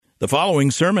The following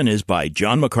sermon is by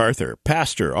John MacArthur,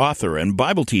 pastor, author, and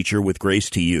Bible teacher with Grace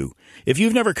to You. If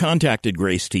you've never contacted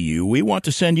Grace to You, we want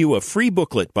to send you a free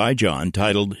booklet by John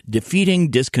titled Defeating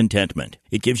Discontentment.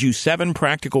 It gives you 7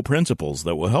 practical principles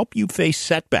that will help you face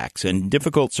setbacks and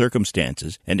difficult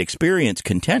circumstances and experience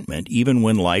contentment even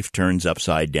when life turns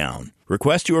upside down.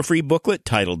 Request your free booklet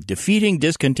titled Defeating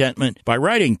Discontentment by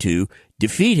writing to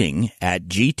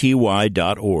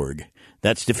defeating@gty.org.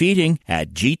 That's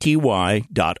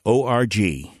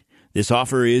defeating@gty.org. This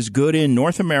offer is good in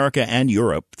North America and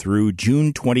Europe through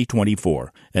June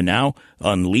 2024. And now,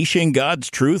 unleashing God's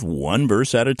truth one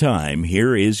verse at a time,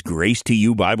 here is Grace to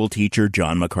You Bible teacher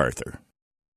John MacArthur.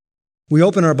 We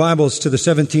open our Bibles to the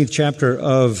 17th chapter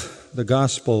of the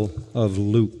Gospel of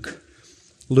Luke.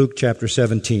 Luke chapter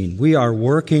 17. We are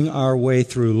working our way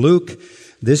through Luke.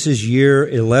 This is year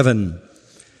 11.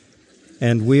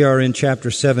 And we are in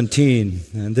chapter 17,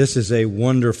 and this is a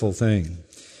wonderful thing.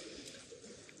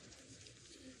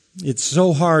 It's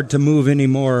so hard to move any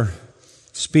more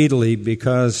speedily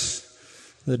because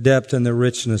the depth and the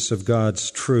richness of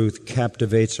God's truth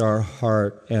captivates our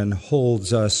heart and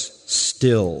holds us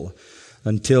still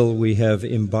until we have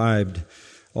imbibed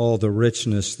all the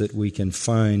richness that we can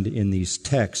find in these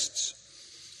texts.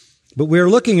 But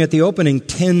we're looking at the opening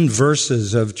 10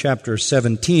 verses of chapter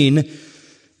 17,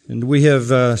 and we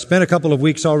have spent a couple of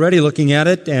weeks already looking at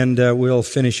it, and we'll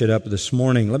finish it up this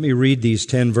morning. Let me read these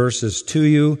 10 verses to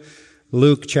you.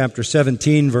 Luke chapter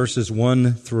 17, verses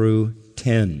 1 through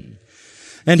 10.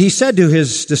 And he said to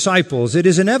his disciples, "It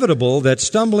is inevitable that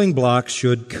stumbling blocks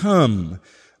should come,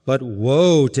 but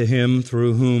woe to him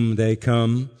through whom they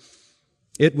come.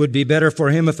 It would be better for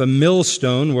him if a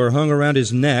millstone were hung around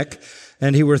his neck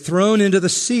and he were thrown into the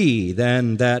sea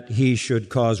than that he should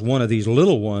cause one of these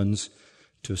little ones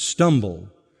to stumble.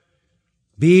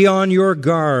 Be on your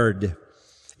guard.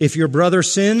 If your brother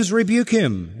sins, rebuke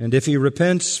him, and if he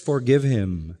repents, forgive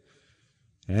him.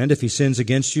 And if he sins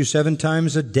against you 7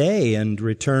 times a day and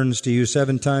returns to you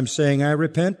 7 times saying, 'I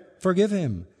repent,' forgive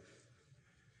him."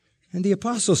 And the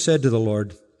apostle said to the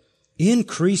Lord,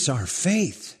 "Increase our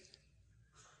faith."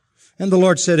 And the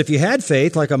Lord said, "If you had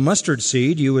faith like a mustard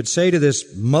seed, you would say to this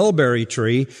mulberry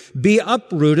tree, 'Be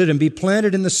uprooted and be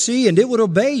planted in the sea,' and it would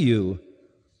obey you.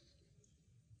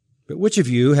 But which of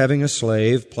you, having a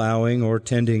slave plowing or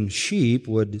tending sheep,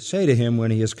 would say to him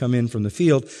when he has come in from the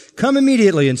field, 'Come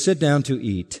immediately and sit down to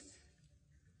eat'?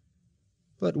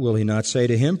 But will he not say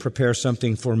to him, 'Prepare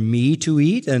something for me to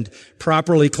eat, and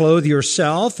properly clothe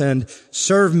yourself, and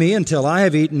serve me until I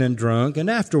have eaten and drunk, and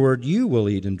afterward you will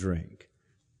eat and drink'?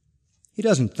 He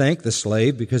doesn't thank the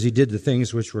slave because he did the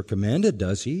things which were commanded,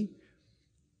 does he?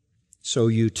 So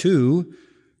you too,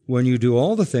 when you do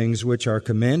all the things which are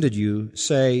commanded you,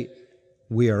 say,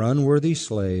 'We are unworthy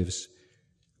slaves.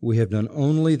 We have done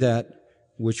only that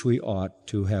which we ought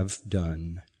to have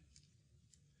done.'"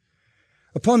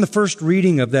 Upon the first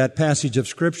reading of that passage of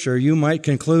Scripture, you might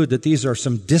conclude that these are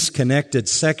some disconnected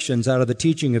sections out of the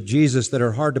teaching of Jesus that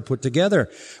are hard to put together.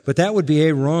 But that would be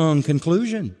a wrong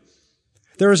conclusion.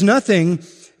 There is nothing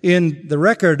in the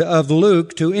record of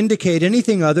Luke to indicate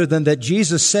anything other than that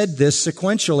Jesus said this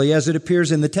sequentially as it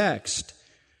appears in the text.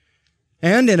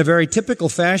 And in a very typical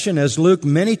fashion, as Luke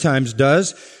many times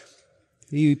does,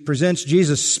 he presents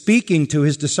Jesus speaking to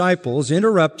his disciples,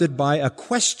 interrupted by a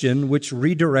question which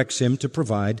redirects him to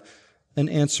provide an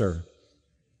answer.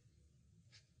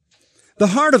 The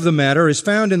heart of the matter is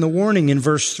found in the warning in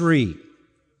verse 3,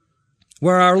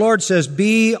 where our Lord says,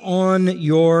 "Be on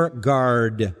your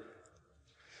guard."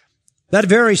 That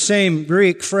very same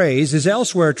Greek phrase is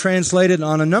elsewhere translated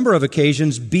on a number of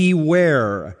occasions,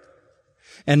 "beware."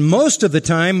 And most of the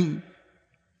time,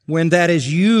 when that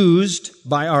is used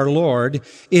by our Lord,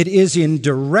 it is in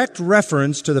direct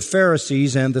reference to the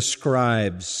Pharisees and the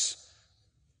scribes.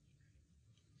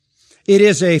 It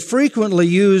is a frequently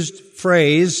used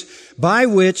phrase by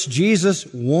which Jesus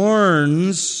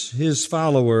warns his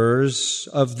followers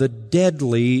of the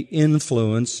deadly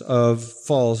influence of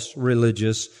false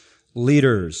religious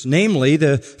leaders, namely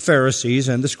the Pharisees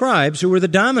and the scribes, who were the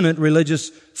dominant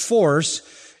religious force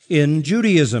in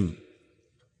Judaism.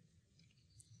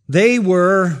 They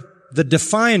were the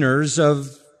definers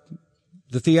of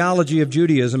the theology of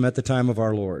Judaism at the time of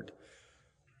our Lord.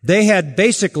 They had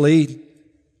basically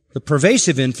the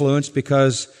pervasive influence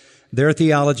because their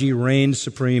theology reigned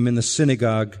supreme in the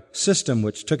synagogue system,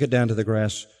 which took it down to the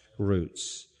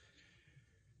grassroots.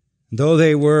 Though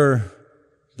they were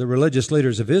the religious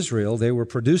leaders of Israel, they were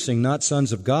producing not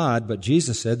sons of God, but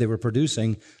Jesus said they were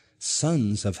producing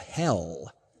sons of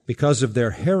hell because of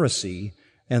their heresy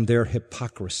and their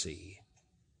hypocrisy.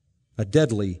 A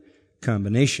deadly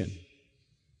combination.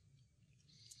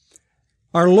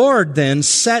 Our Lord then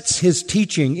sets His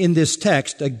teaching in this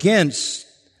text against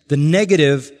the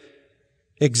negative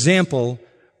example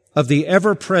of the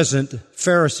ever-present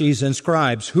Pharisees and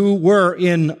scribes, who were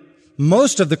in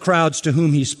most of the crowds to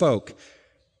whom He spoke.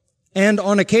 And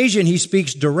on occasion He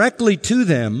speaks directly to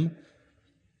them,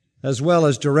 as well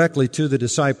as directly to the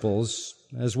disciples,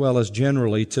 as well as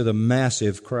generally to the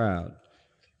massive crowd.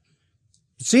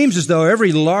 It seems as though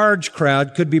every large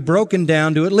crowd could be broken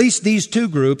down to at least these two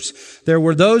groups. There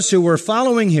were those who were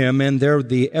following Him, and there were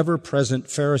the ever-present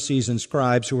Pharisees and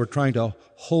scribes who were trying to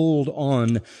hold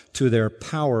on to their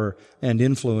power and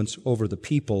influence over the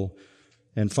people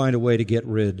and find a way to get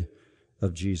rid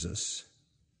of Jesus.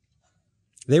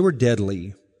 They were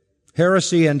deadly.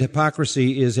 Heresy and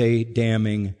hypocrisy is a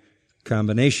damning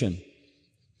combination.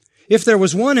 If there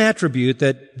was one attribute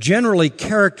that generally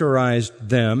characterized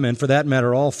them, and for that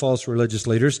matter all false religious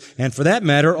leaders, and for that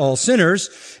matter all sinners,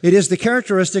 it is the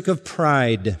characteristic of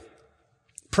pride.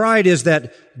 Pride is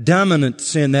that dominant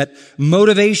sin, that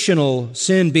motivational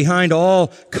sin behind all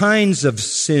kinds of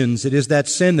sins. It is that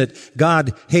sin that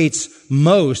God hates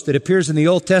most. It appears in the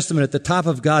Old Testament at the top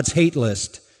of God's hate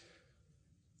list.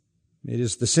 It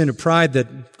is the sin of pride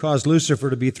that caused Lucifer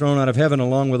to be thrown out of heaven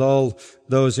along with all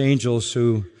those angels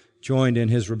who joined in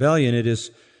his rebellion. It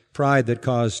is pride that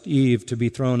caused Eve to be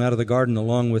thrown out of the garden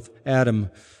along with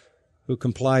Adam, who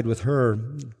complied with her.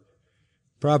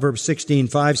 Proverbs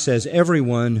 16:5 says,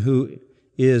 "Everyone who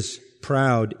is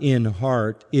proud in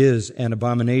heart is an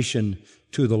abomination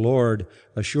to the Lord.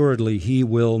 Assuredly, He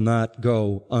will not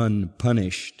go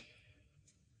unpunished."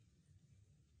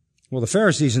 Well, the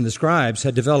Pharisees and the scribes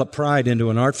had developed pride into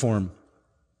an art form.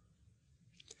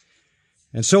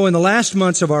 And so in the last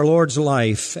months of our Lord's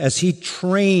life, as He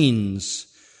trains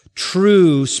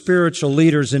true spiritual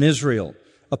leaders in Israel,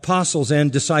 apostles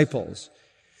and disciples,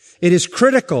 it is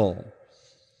critical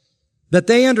that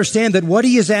they understand that what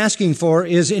He is asking for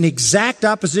is in exact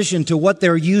opposition to what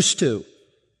they're used to.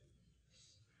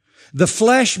 The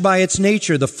flesh by its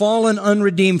nature, the fallen,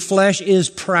 unredeemed flesh, is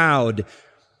proud.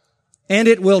 And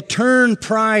it will turn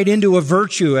pride into a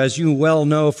virtue, as you well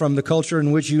know from the culture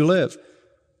in which you live.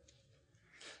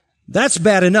 That's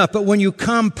bad enough, but when you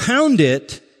compound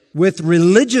it with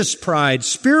religious pride,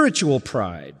 spiritual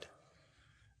pride,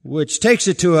 which takes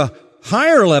it to a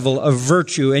higher level of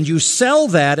virtue, and you sell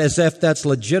that as if that's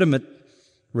legitimate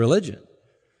religion,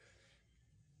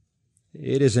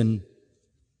 it is a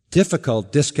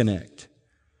difficult disconnect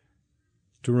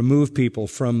to remove people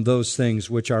from those things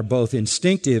which are both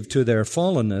instinctive to their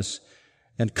fallenness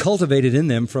and cultivated in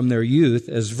them from their youth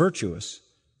as virtuous.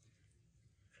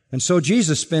 And so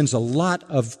Jesus spends a lot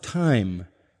of time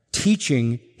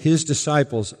teaching His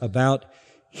disciples about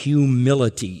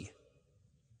humility,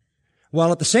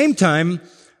 while at the same time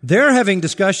they're having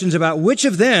discussions about which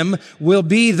of them will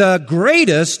be the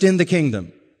greatest in the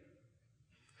kingdom.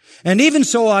 And even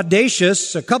so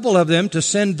audacious, a couple of them, to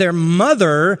send their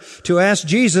mother to ask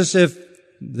Jesus if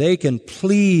they can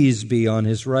please be on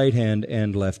His right hand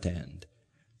and left hand.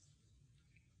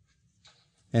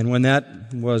 And when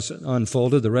that was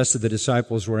unfolded, the rest of the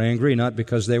disciples were angry, not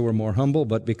because they were more humble,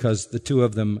 but because the two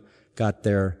of them got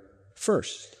there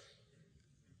first.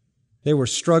 They were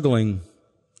struggling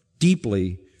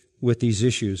deeply with these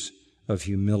issues of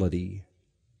humility.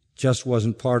 Just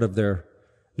wasn't part of their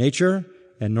nature,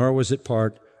 and nor was it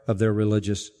part of their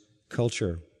religious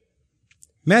culture.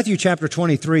 Matthew chapter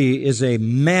 23 is a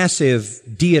massive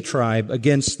diatribe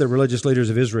against the religious leaders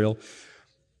of Israel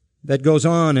that goes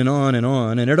on and on and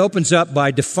on. And it opens up by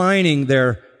defining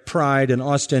their pride and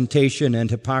ostentation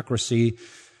and hypocrisy.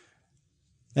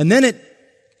 And then it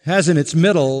has in its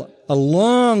middle a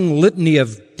long litany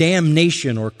of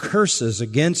damnation or curses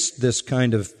against this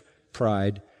kind of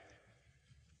pride.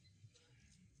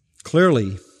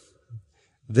 Clearly,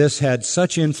 this had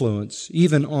such influence,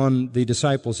 even on the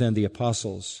disciples and the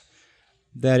apostles,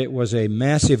 that it was a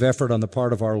massive effort on the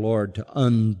part of our Lord to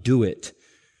undo it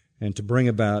and to bring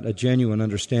about a genuine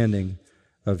understanding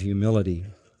of humility.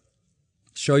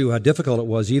 Show you how difficult it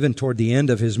was even toward the end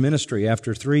of His ministry.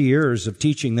 After 3 years of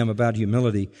teaching them about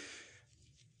humility,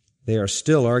 they are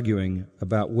still arguing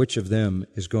about which of them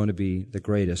is going to be the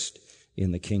greatest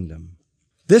in the kingdom.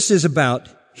 This is about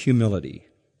humility.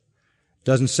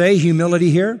 Doesn't say humility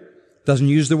here, doesn't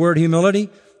use the word humility,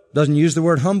 doesn't use the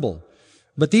word humble.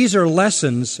 But these are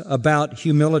lessons about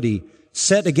humility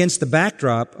set against the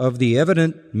backdrop of the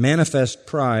evident, manifest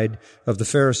pride of the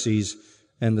Pharisees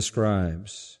and the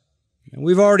scribes.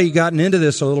 We've already gotten into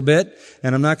this a little bit,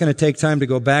 and I'm not going to take time to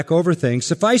go back over things.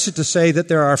 Suffice it to say that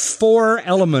there are 4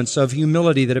 elements of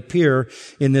humility that appear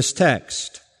in this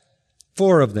text.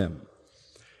 4 of them.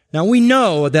 Now we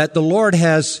know that the Lord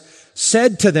has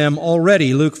said to them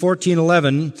already, Luke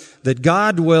 14:11, that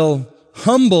God will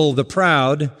humble the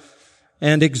proud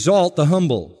and exalt the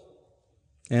humble.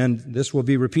 And this will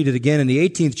be repeated again in the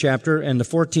 18th chapter and the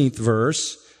 14th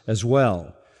verse as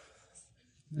well.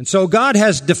 And so God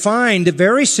has defined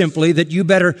very simply that you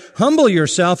better humble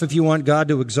yourself if you want God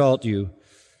to exalt you.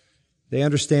 They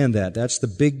understand that. That's the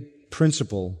big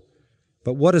principle.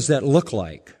 But what does that look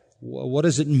like? What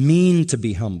does it mean to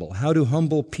be humble? How do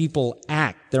humble people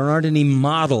act? There aren't any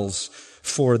models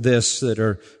for this that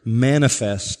are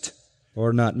manifest,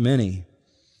 or not many.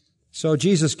 So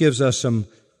Jesus gives us some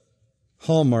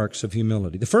hallmarks of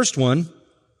humility. The first one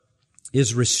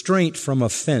is restraint from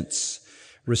offense.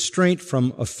 Restraint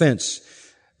from offense.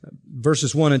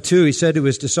 Verses 1 and 2, he said to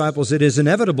his disciples, "It is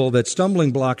inevitable that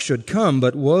stumbling blocks should come,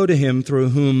 but woe to him through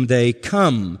whom they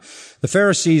come." The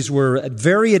Pharisees were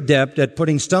very adept at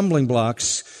putting stumbling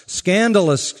blocks,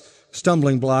 scandalous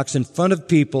stumbling blocks, in front of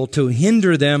people to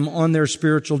hinder them on their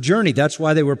spiritual journey. That's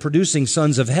why they were producing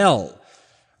sons of hell.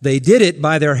 They did it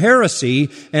by their heresy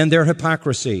and their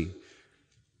hypocrisy.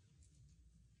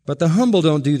 But the humble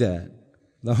don't do that.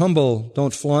 The humble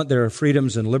don't flaunt their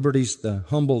freedoms and liberties. The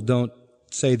humble don't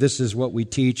say this is what we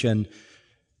teach and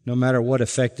no matter what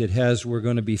effect it has, we're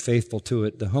going to be faithful to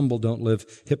it. The humble don't live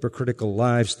hypocritical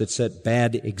lives that set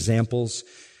bad examples.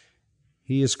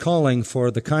 He is calling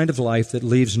for the kind of life that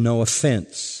leaves no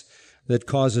offense, that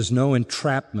causes no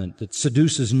entrapment, that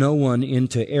seduces no one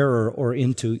into error or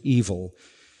into evil.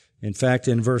 In fact,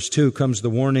 in verse 2 comes the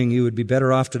warning, you would be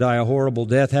better off to die a horrible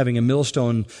death, having a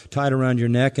millstone tied around your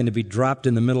neck and to be dropped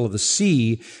in the middle of the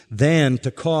sea, than to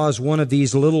cause one of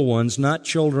these little ones, not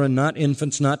children, not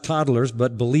infants, not toddlers,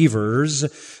 but believers,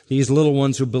 these little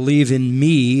ones who believe in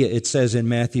me, it says in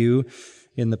Matthew,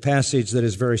 in the passage that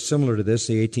is very similar to this,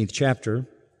 the 18th chapter.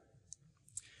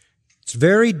 It's a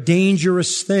very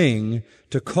dangerous thing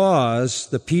to cause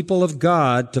the people of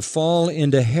God to fall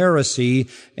into heresy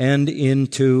and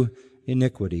into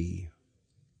iniquity.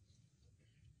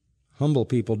 Humble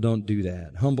people don't do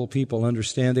that. Humble people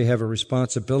understand they have a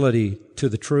responsibility to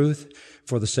the truth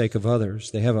for the sake of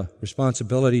others. They have a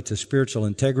responsibility to spiritual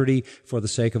integrity for the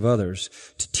sake of others,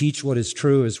 to teach what is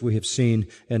true as we have seen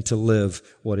and to live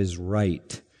what is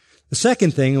right. The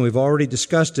second thing, and we've already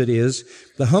discussed it, is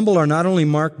the humble are not only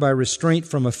marked by restraint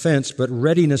from offense, but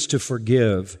readiness to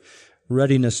forgive.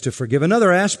 Readiness to forgive.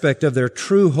 Another aspect of their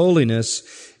true holiness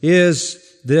is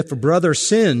that if a brother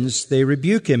sins, they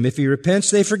rebuke him. If he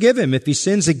repents, they forgive him. If he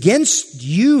sins against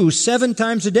you 7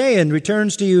 times a day and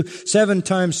returns to you 7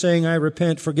 times saying, I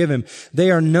repent, forgive him.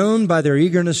 They are known by their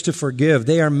eagerness to forgive.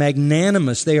 They are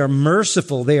magnanimous. They are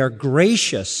merciful. They are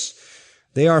gracious.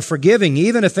 They are forgiving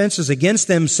even offenses against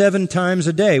them 7 times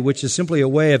a day, which is simply a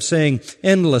way of saying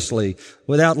endlessly,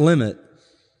 without limit.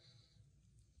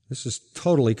 This is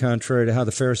totally contrary to how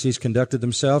the Pharisees conducted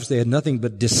themselves. They had nothing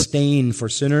but disdain for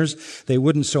sinners. They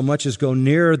wouldn't so much as go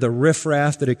near the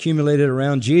riffraff that accumulated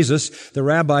around Jesus. The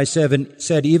rabbis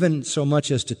said even so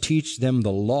much as to teach them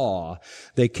the law.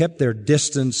 They kept their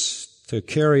distance to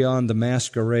carry on the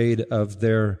masquerade of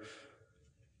their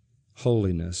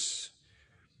holiness.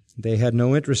 They had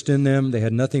no interest in them. They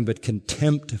had nothing but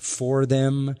contempt for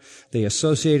them. They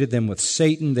associated them with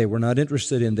Satan. They were not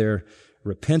interested in their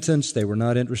repentance. They were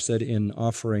not interested in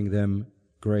offering them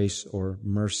grace or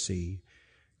mercy.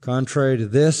 Contrary to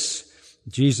this,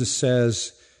 Jesus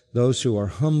says, those who are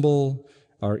humble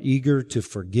are eager to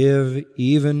forgive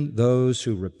even those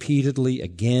who repeatedly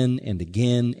again and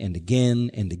again and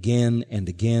again and again and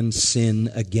again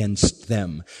sin against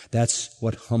them. That's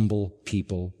what humble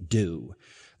people do.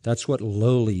 That's what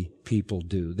lowly people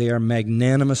do. They are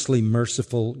magnanimously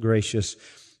merciful, gracious,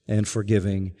 and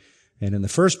forgiving. And in the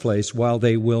first place, while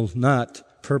they will not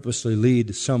purposely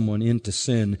lead someone into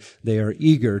sin, they are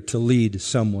eager to lead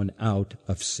someone out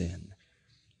of sin.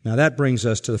 Now that brings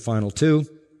us to the final 2,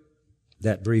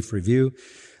 that brief review.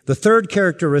 The third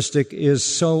characteristic is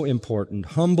so important.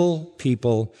 Humble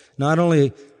people not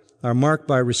only are marked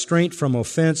by restraint from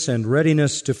offense and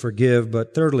readiness to forgive,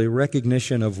 but thirdly,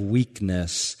 recognition of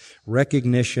weakness.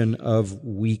 Recognition of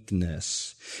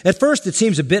weakness. At first, it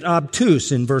seems a bit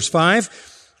obtuse in verse 5.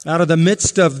 Out of the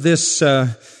midst of this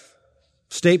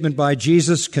statement by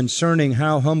Jesus concerning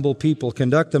how humble people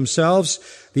conduct themselves,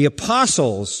 the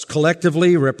apostles,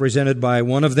 collectively represented by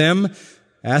one of them,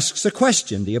 asks a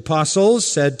question. The apostles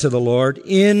said to the Lord,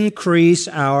 "Increase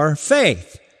our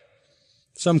faith."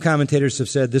 Some commentators have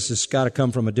said this has got to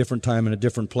come from a different time and a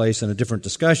different place and a different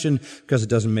discussion because it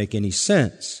doesn't make any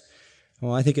sense.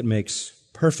 Well, I think it makes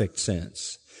perfect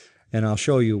sense. And I'll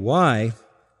show you why.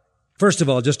 First of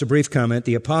all, just a brief comment.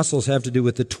 The apostles have to do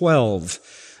with the 12.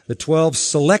 The 12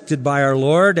 selected by our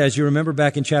Lord, as you remember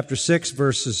back in chapter 6,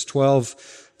 verses 12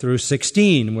 through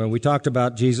 16, where we talked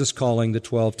about Jesus calling the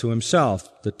 12 to himself.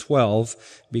 The 12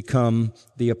 become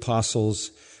the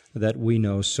apostles that we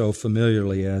know so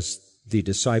familiarly as the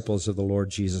disciples of the Lord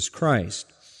Jesus Christ.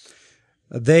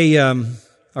 They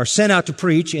are sent out to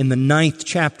preach in the 9th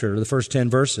chapter, the first 10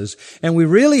 verses, and we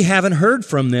really haven't heard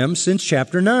from them since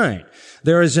chapter 9.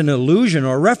 There is an allusion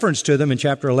or reference to them in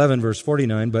chapter 11, verse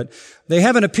 49, but they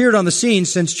haven't appeared on the scene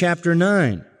since chapter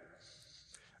 9.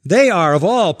 They are, of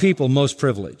all people, most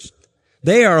privileged.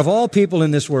 They are, of all people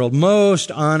in this world, most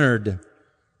honored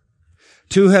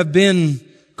to have been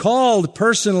called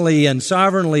personally and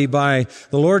sovereignly by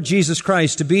the Lord Jesus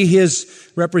Christ to be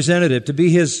His representative, to be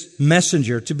His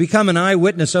messenger, to become an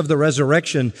eyewitness of the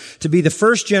resurrection, to be the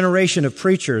first generation of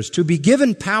preachers, to be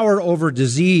given power over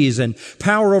disease and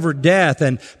power over death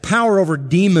and power over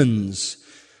demons,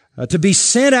 to be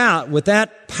sent out with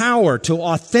that power to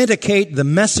authenticate the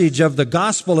message of the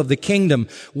gospel of the kingdom.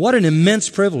 What an immense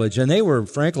privilege. And they were,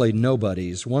 frankly,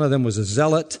 nobodies. One of them was a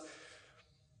zealot.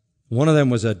 One of them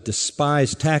was a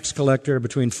despised tax collector.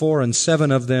 Between 4 and 7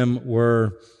 of them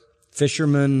were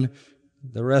fishermen.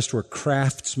 The rest were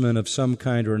craftsmen of some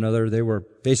kind or another. They were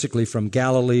basically from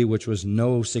Galilee, which was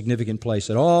no significant place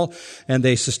at all. And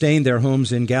they sustained their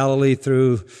homes in Galilee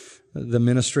through the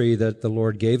ministry that the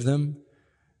Lord gave them.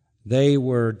 They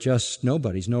were just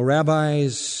nobodies. No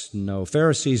rabbis, no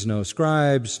Pharisees, no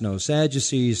scribes, no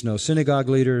Sadducees, no synagogue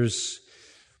leaders.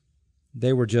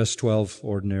 They were just 12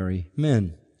 ordinary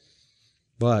men.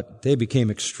 But they became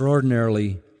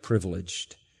extraordinarily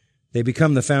privileged. They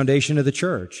become the foundation of the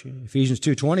church. Ephesians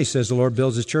 2:20 says the Lord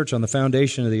builds His church on the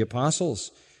foundation of the apostles.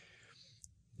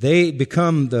 They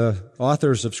become the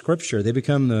authors of Scripture. They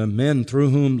become the men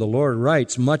through whom the Lord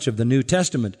writes much of the New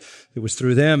Testament. It was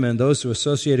through them and those who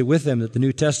associated with them that the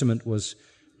New Testament was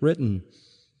written.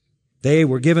 They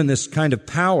were given this kind of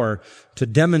power to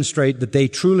demonstrate that they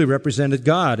truly represented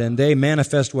God, and they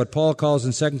manifest what Paul calls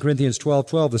in 2 Corinthians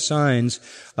 12:12 the signs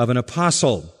of an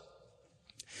apostle.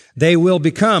 They will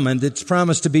become, and it's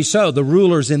promised to be so, the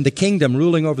rulers in the kingdom,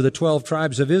 ruling over the 12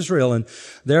 tribes of Israel, and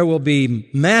there will be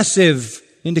massive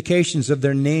indications of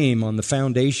their name on the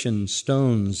foundation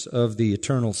stones of the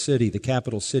eternal city, the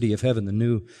capital city of heaven, the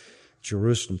New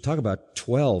Jerusalem. Talk about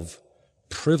 12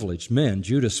 privileged men.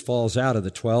 Judas falls out of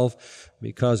the 12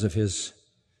 because of his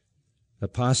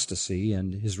apostasy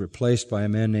and is replaced by a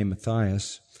man named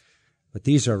Matthias. But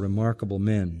these are remarkable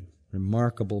men,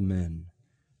 remarkable men.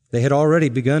 They had already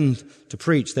begun to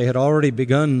preach. They had already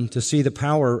begun to see the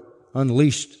power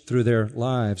unleashed through their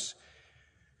lives.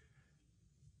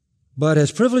 But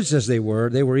as privileged as they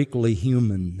were equally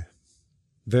human.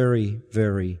 Very,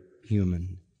 very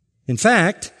human. In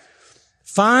fact,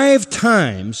 5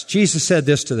 times Jesus said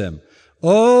this to them,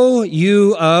 "O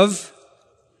you of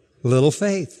little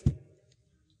faith."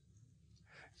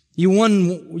 You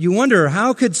wonder,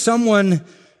 how could someone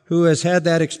who has had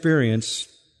that experience,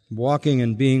 walking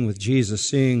and being with Jesus,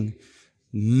 seeing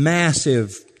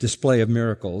massive display of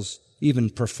miracles, even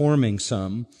performing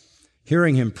some,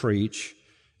 hearing Him preach,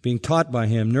 being taught by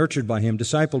Him, nurtured by Him,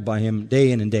 discipled by Him day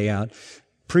in and day out,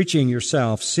 preaching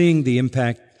yourself, seeing the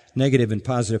impact, negative and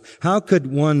positive. How could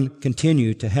one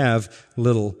continue to have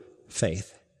little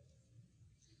faith?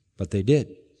 But they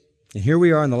did. And here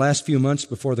we are in the last few months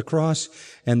before the cross,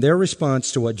 and their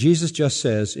response to what Jesus just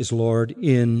says is, "Lord,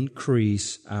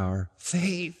 increase our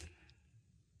faith."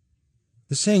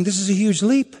 They're saying this is a huge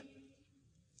leap.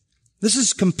 This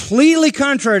is completely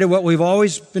contrary to what we've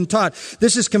always been taught.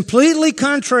 This is completely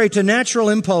contrary to natural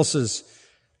impulses.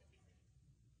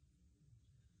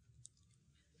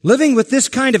 Living with this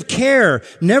kind of care,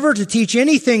 never to teach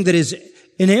anything that is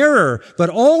in error, but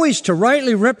always to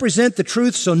rightly represent the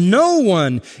truth so no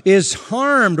one is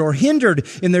harmed or hindered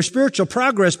in their spiritual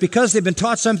progress because they've been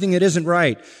taught something that isn't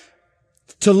right.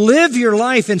 To live your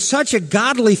life in such a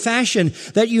godly fashion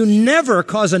that you never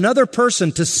cause another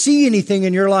person to see anything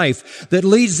in your life that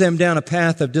leads them down a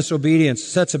path of disobedience,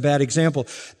 sets a bad example.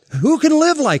 Who can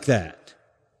live like that?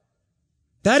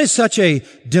 That is such a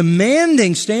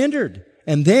demanding standard.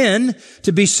 And then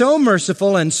to be so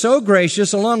merciful and so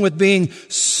gracious, along with being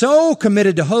so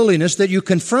committed to holiness that you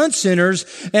confront sinners,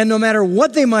 and no matter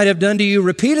what they might have done to you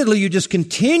repeatedly, you just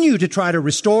continue to try to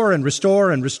restore and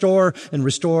restore and restore and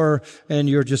restore, and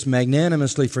you're just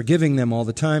magnanimously forgiving them all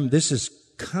the time. This is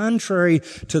contrary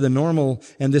to the normal,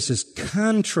 and this is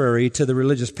contrary to the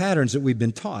religious patterns that we've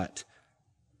been taught.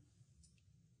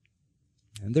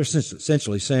 And they're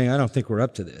essentially saying, I don't think we're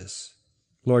up to this.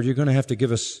 Lord, you're going to have to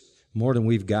give us more than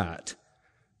we've got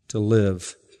to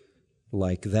live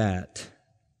like that.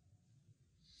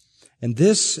 And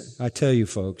this, I tell you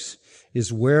folks,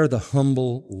 is where the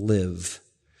humble live.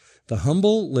 The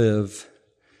humble live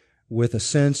with a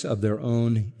sense of their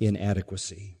own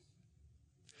inadequacy.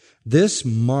 This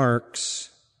marks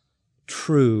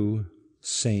true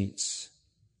saints.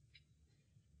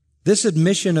 This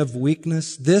admission of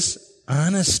weakness, this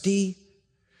honesty,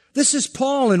 this is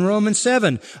Paul in Romans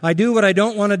 7. I do what I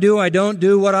don't want to do. I don't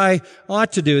do what I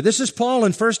ought to do. This is Paul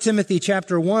in 1 Timothy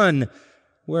chapter 1,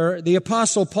 where the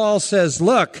apostle Paul says,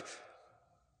 look,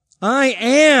 I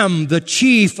am the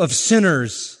chief of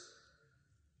sinners.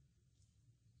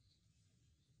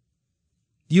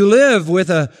 You live with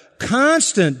a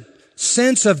constant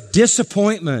sense of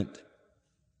disappointment.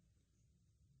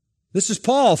 This is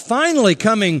Paul finally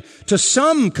coming to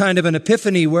some kind of an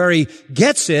epiphany where he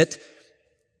gets it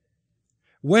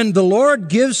when the Lord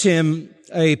gives him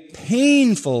a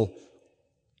painful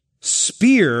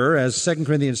spear, as 2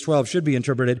 Corinthians 12 should be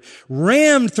interpreted,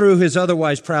 rammed through his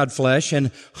otherwise proud flesh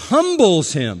and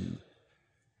humbles him.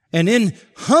 And in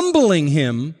humbling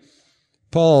him,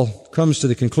 Paul comes to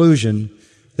the conclusion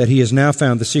that he has now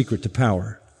found the secret to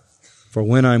power. For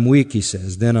when I'm weak, he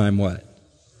says, then I'm what?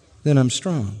 Then I'm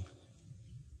strong.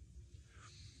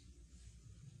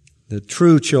 The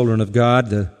true children of God,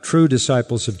 the true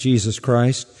disciples of Jesus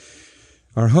Christ,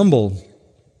 are humble.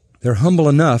 They're humble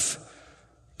enough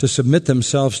to submit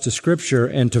themselves to Scripture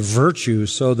and to virtue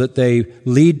so that they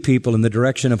lead people in the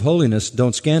direction of holiness,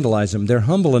 don't scandalize them. They're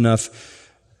humble enough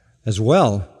as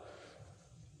well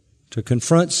to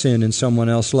confront sin in someone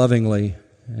else lovingly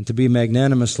and to be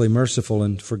magnanimously merciful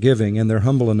and forgiving, and they're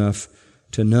humble enough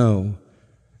to know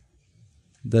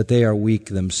that they are weak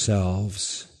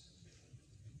themselves.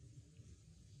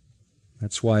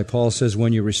 That's why Paul says,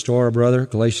 when you restore a brother,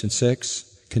 Galatians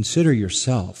 6, consider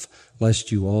yourself,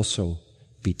 lest you also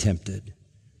be tempted.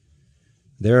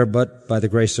 There but by the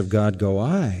grace of God go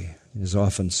I, is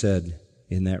often said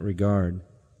in that regard.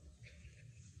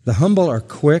 The humble are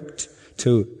quick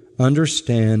to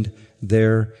understand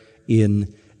their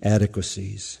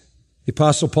inadequacies. The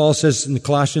Apostle Paul says in the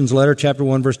Colossians letter, chapter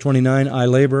 1, verse 29, I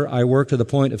labor, I work to the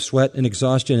point of sweat and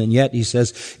exhaustion, and yet, he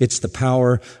says, it's the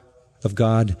power of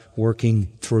God working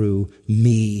through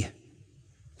me.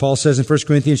 Paul says in 1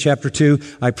 Corinthians chapter 2,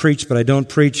 I preach, but I don't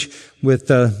preach with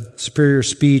superior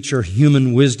speech or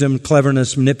human wisdom,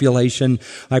 cleverness, manipulation.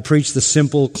 I preach the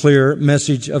simple, clear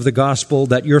message of the gospel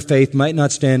that your faith might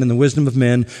not stand in the wisdom of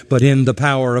men, but in the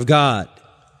power of God.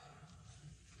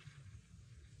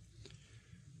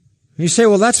 You say,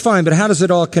 well, that's fine, but how does it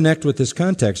all connect with this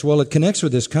context? Well, it connects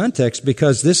with this context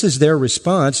because this is their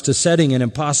response to setting an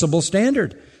impossible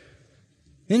standard.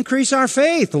 Increase our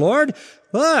faith, Lord.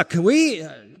 Look,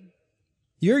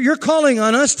 you're calling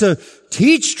on us to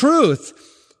teach truth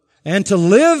and to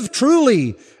live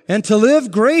truly and to live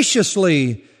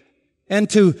graciously and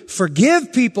to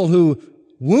forgive people who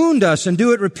wound us and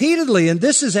do it repeatedly. And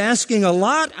this is asking a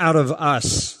lot out of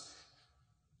us.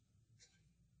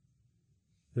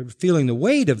 They're feeling the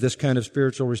weight of this kind of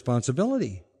spiritual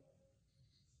responsibility.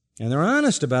 And they're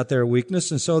honest about their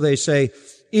weakness, and so they say,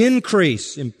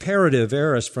 increase, imperative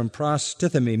aorist from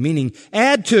prostithemi, meaning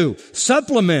add to,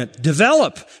 supplement,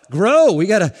 develop, grow.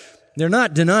 They're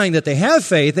not denying that they have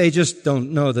faith, they just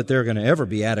don't know that they're going to ever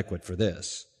be adequate for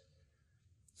this.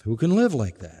 Who can live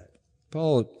like that?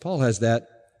 Paul has that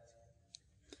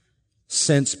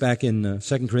sense back in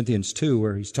 2 Corinthians 2,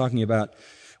 where he's talking about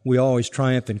we always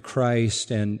triumph in Christ,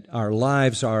 and our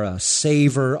lives are a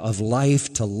savor of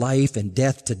life to life and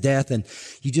death to death. And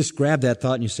you just grab that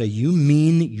thought and you say, you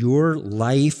mean your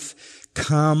life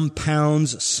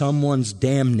compounds someone's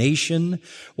damnation,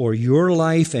 or your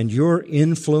life and your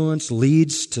influence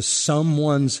leads to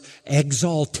someone's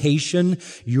exaltation?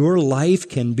 Your life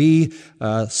can be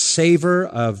a savor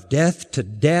of death to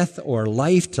death or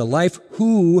life to life.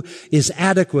 Who is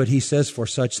adequate, he says, for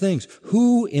such things?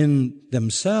 Who in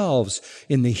themselves,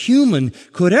 in the human,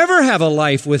 could ever have a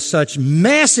life with such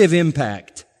massive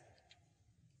impact?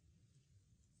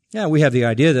 Yeah, we have the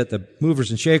idea that the movers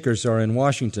and shakers are in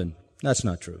Washington. That's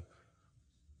not true.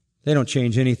 They don't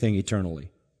change anything eternally,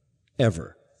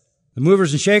 ever. The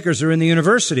movers and shakers are in the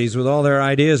universities with all their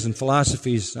ideas and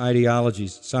philosophies,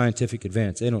 ideologies, scientific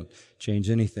advance. They don't change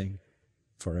anything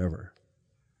forever.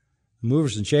 The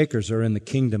movers and shakers are in the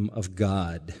kingdom of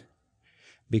God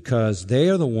because they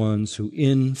are the ones who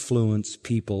influence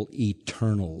people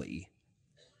eternally.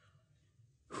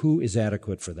 Who is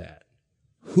adequate for that?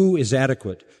 Who is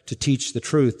adequate to teach the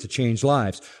truth, to change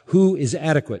lives? Who is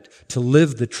adequate to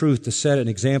live the truth, to set an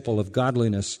example of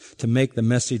godliness, to make the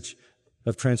message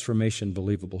of transformation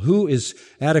believable? Who is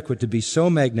adequate to be so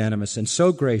magnanimous and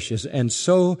so gracious and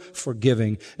so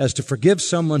forgiving as to forgive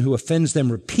someone who offends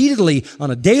them repeatedly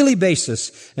on a daily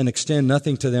basis and extend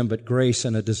nothing to them but grace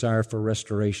and a desire for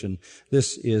restoration?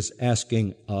 This is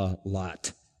asking a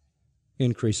lot.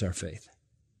 Increase our faith.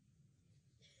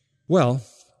 Well,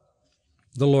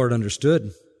 the Lord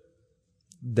understood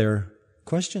their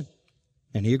question,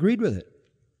 and He agreed with it.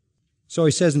 So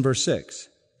He says in verse 6,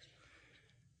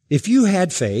 if you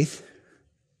had faith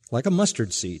like a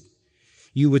mustard seed,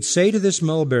 you would say to this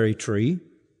mulberry tree,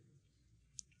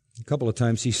 a couple of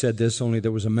times He said this, only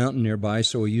there was a mountain nearby,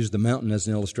 so He used the mountain as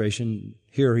an illustration.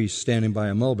 Here He's standing by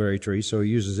a mulberry tree, so He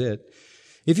uses it.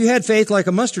 If you had faith like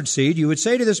a mustard seed, you would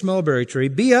say to this mulberry tree,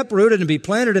 be uprooted and be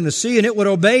planted in the sea, and it would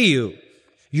obey you.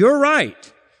 You're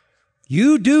right.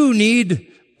 You do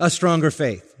need a stronger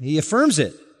faith. He affirms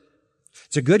it.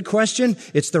 It's a good question.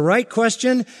 It's the right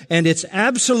question, and it's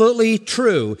absolutely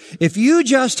true. If you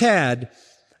just had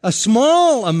a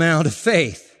small amount of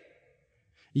faith,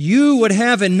 you would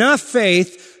have enough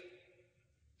faith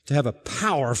to have a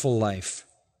powerful life.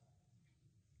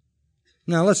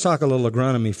 Now, let's talk a little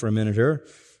agronomy for a minute here,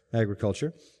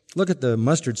 agriculture. Look at the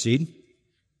mustard seed.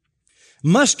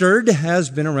 Mustard has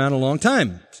been around a long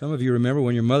time. Some of you remember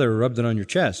when your mother rubbed it on your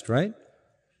chest, right?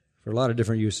 For a lot of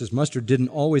different uses. Mustard didn't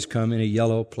always come in a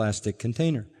yellow plastic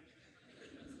container.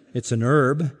 It's an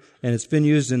herb, and it's been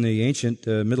used in the ancient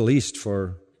Middle East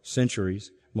for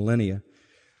centuries, millennia.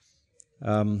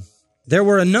 There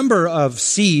were a number of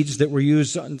seeds that were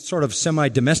used sort of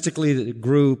semi-domestically that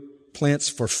grew plants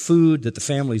for food that the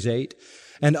families ate.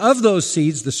 And of those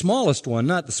seeds, the smallest one,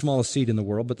 not the smallest seed in the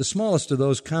world, but the smallest of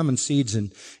those common seeds in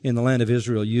the land of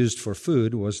Israel used for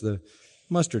food was the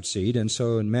mustard seed. And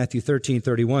so in Matthew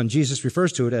 13:31, Jesus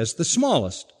refers to it as the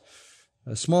smallest,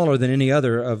 smaller than any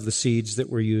other of the seeds that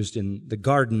were used in the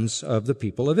gardens of the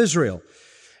people of Israel.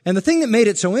 And the thing that made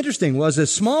it so interesting was,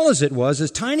 as small as it was, as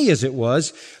tiny as it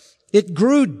was, it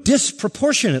grew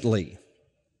disproportionately.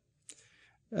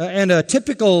 And a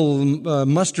typical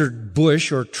mustard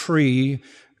bush or tree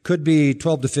could be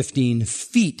 12 to 15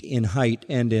 feet in height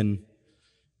and in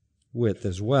width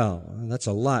as well. That's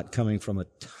a lot coming from a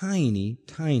tiny,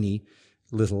 tiny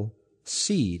little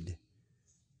seed.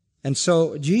 And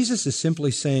so Jesus is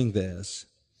simply saying this.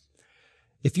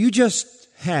 If you just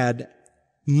had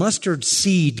mustard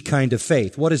seed kind of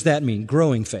faith, what does that mean?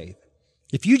 Growing faith.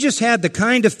 If you just had the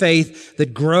kind of faith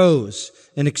that grows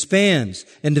and expands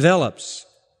and develops,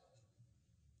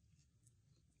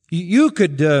 you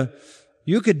could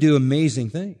do amazing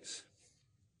things.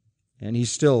 And he's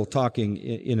still talking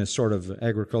in a sort of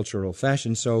agricultural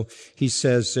fashion. So he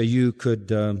says you could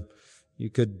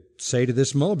say to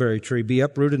this mulberry tree, be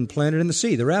uprooted and planted in the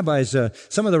sea. The rabbis,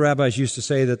 some of the rabbis used to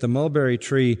say that the mulberry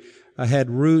tree had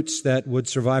roots that would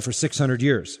survive for 600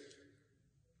 years.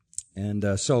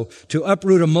 And so to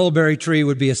uproot a mulberry tree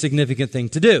would be a significant thing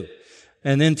to do.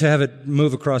 And then to have it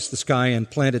move across the sky and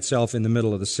plant itself in the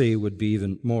middle of the sea would be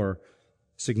even more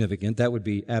significant. That would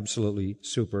be absolutely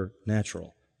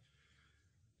supernatural.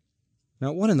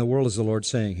 Now, what in the world is the Lord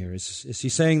saying here? Is He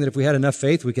saying that if we had enough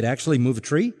faith, we could actually move a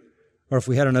tree? Or if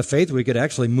we had enough faith, we could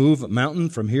actually move a mountain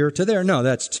from here to there? No,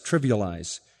 that's to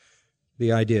trivialize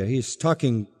the idea. He's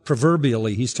talking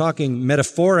proverbially. He's talking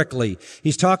metaphorically.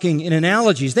 He's talking in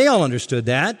analogies. They all understood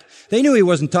that. They knew He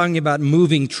wasn't talking about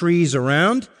moving trees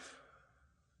around.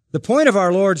 The point of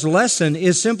our Lord's lesson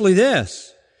is simply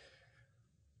this.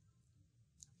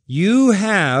 You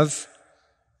have,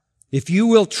 if you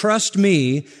will trust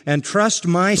me and trust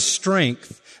my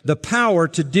strength, the power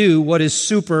to do what is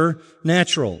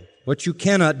supernatural, what you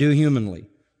cannot do humanly.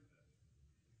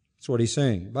 That's what he's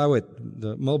saying. By the way,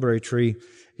 the mulberry tree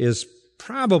is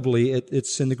probably,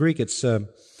 it's in the Greek, it's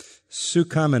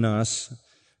sukamenos.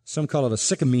 Some call it a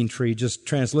sycamine tree, just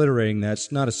transliterating that.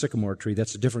 It's not a sycamore tree.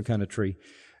 That's a different kind of tree.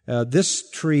 This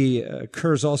tree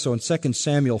occurs also in 2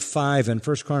 Samuel 5 and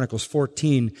 1 Chronicles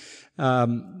 14.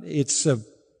 It's a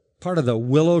part of the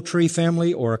willow tree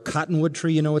family or a cottonwood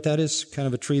tree. You know what that is? Kind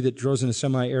of a tree that grows in a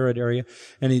semi-arid area.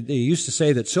 And they used to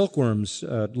say that silkworms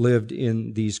lived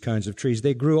in these kinds of trees.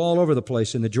 They grew all over the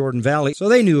place in the Jordan Valley. So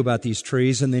they knew about these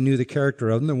trees and they knew the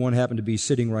character of them. And one happened to be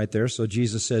sitting right there. So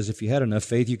Jesus says if you had enough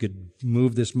faith, you could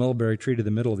move this mulberry tree to the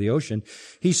middle of the ocean.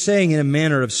 He's saying in a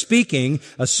manner of speaking,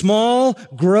 a small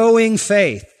growing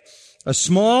faith. A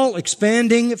small,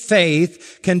 expanding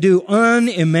faith can do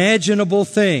unimaginable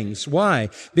things. Why?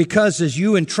 Because as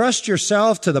you entrust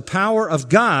yourself to the power of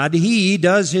God, He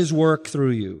does His work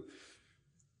through you.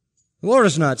 The Lord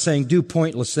is not saying do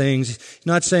pointless things. He's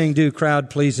not saying do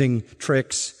crowd-pleasing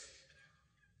tricks.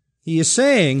 He is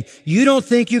saying, you don't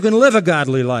think you can live a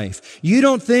godly life. You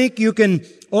don't think you can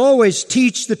always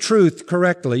teach the truth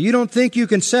correctly. You don't think you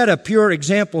can set a pure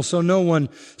example so no one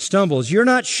stumbles. You're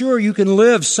not sure you can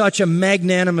live such a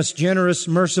magnanimous, generous,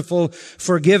 merciful,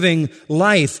 forgiving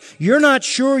life. You're not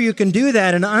sure you can do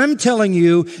that. And I'm telling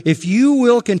you, if you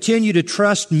will continue to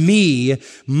trust me,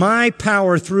 my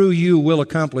power through you will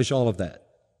accomplish all of that.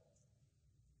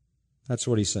 That's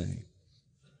what he's saying.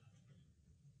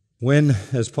 When,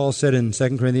 as Paul said in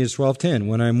 2 Corinthians 12:10,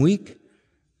 when I'm weak,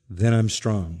 then I'm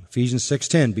strong. Ephesians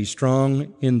 6:10, be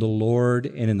strong in the Lord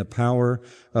and in the power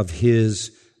of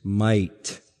His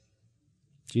might.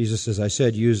 Jesus, as I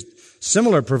said, used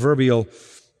similar proverbial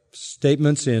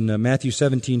statements in Matthew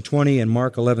 17:20 and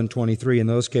Mark 11:23. In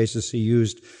those cases, He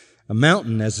used a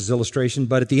mountain as His illustration.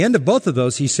 But at the end of both of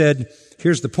those, He said,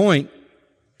 here's the point,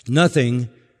 nothing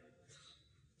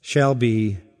shall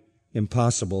be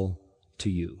impossible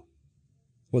to you.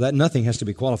 Well, that nothing has to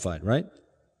be qualified, right?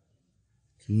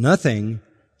 Nothing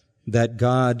that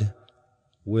God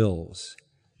wills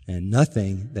and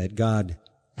nothing that God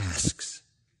asks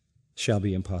shall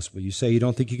be impossible. You say you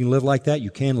don't think you can live like that?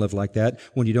 You can live like that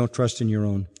when you don't trust in your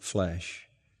own flesh.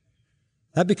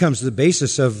 That becomes the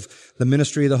basis of the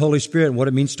ministry of the Holy Spirit and what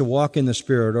it means to walk in the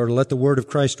Spirit or to let the Word of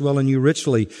Christ dwell in you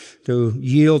richly, to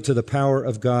yield to the power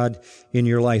of God in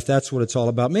your life. That's what it's all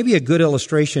about. Maybe a good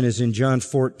illustration is in John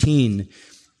 14.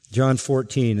 John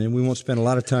 14, and we won't spend a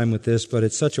lot of time with this, but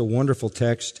it's such a wonderful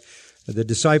text. The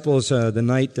disciples, the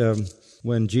night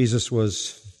when Jesus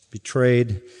was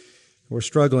betrayed, were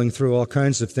struggling through all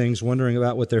kinds of things, wondering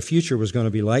about what their future was going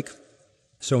to be like.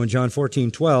 So in John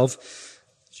 14:12,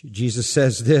 Jesus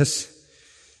says this,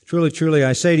 truly, truly,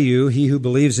 I say to you, he who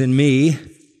believes in me,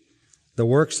 the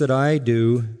works that I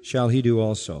do, shall he do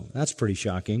also. That's pretty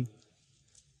shocking.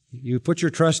 You put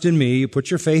your trust in me, you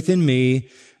put your faith in me,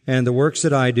 and the works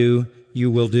that I do, you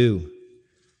will do.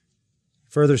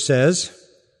 Further says,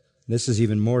 this is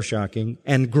even more shocking,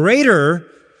 and greater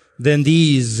than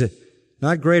these,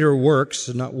 not greater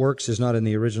works, not works is not in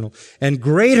the original, and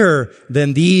greater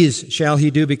than these shall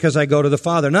he do because I go to the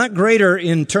Father. Not greater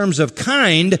in terms of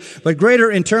kind, but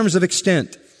greater in terms of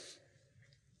extent.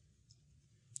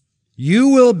 You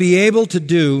will be able to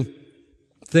do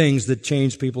things that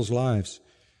change people's lives.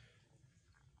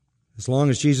 As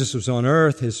long as Jesus was on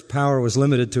earth, His power was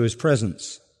limited to His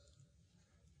presence.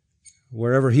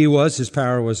 Wherever He was, His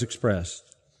power was expressed.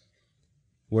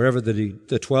 Wherever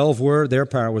the 12 were, their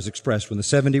power was expressed. When the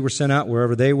 70 were sent out,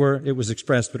 wherever they were, it was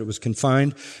expressed, but it was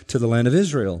confined to the land of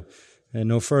Israel and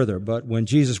no further. But when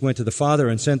Jesus went to the Father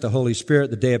and sent the Holy Spirit,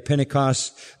 the day of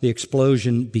Pentecost, the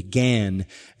explosion began.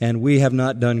 And we have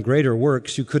not done greater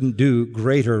works. You couldn't do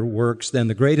greater works than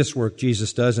the greatest work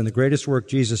Jesus does. And the greatest work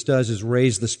Jesus does is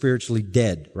raise the spiritually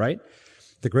dead, right?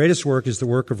 The greatest work is the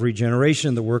work of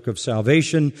regeneration, the work of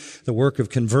salvation, the work of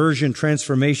conversion,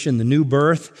 transformation, the new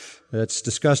birth. That's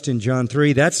discussed in John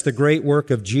 3. That's the great work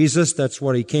of Jesus. That's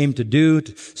what He came to do,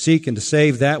 to seek and to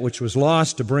save that which was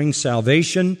lost, to bring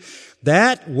salvation.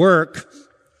 That work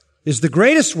is the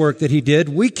greatest work that He did.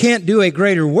 We can't do a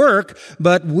greater work,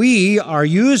 but we are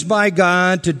used by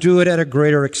God to do it at a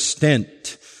greater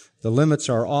extent. The limits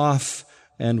are off,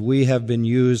 and we have been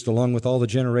used, along with all the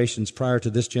generations prior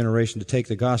to this generation, to take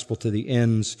the gospel to the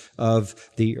ends of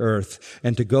the earth,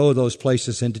 and to go those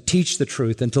places, and to teach the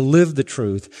truth, and to live the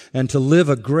truth, and to live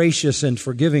a gracious and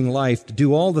forgiving life, to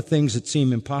do all the things that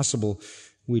seem impossible.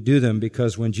 We do them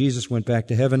because when Jesus went back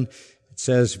to heaven, it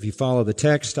says, if you follow the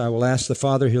text, I will ask the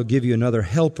Father, He'll give you another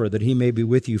helper that He may be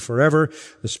with you forever,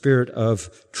 the Spirit of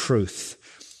truth.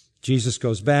 Jesus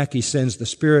goes back, He sends the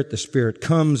Spirit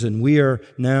comes, and we are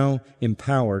now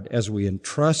empowered as we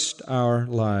entrust our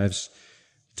lives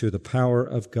to the power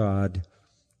of God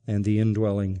and the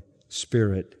indwelling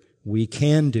Spirit. We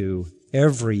can do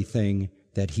everything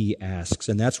that He asks.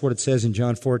 And that's what it says in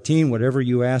John 14, whatever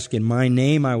you ask in my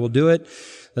name, I will do it,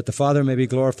 that the Father may be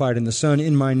glorified in the Son.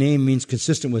 In my name means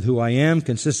consistent with who I am,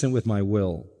 consistent with my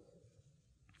will.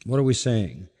 What are we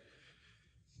saying?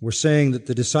 We're saying that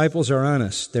the disciples are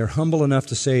honest. They're humble enough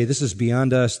to say, this is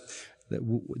beyond us.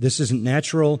 This isn't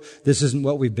natural. This isn't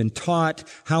what we've been taught.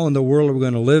 How in the world are we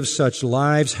going to live such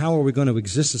lives? How are we going to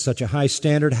exist at such a high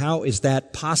standard? How is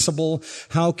that possible?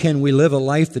 How can we live a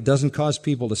life that doesn't cause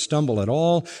people to stumble at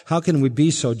all? How can we be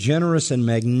so generous and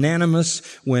magnanimous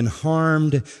when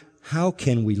harmed? How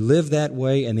can we live that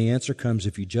way? And the answer comes,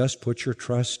 if you just put your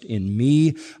trust in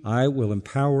me, I will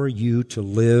empower you to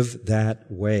live that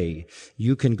way.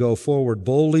 You can go forward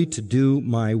boldly to do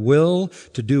my will,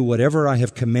 to do whatever I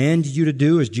have commanded you to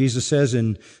do, as Jesus says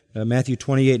in Matthew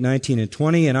 28:19 and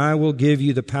 20, and I will give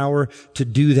you the power to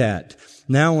do that.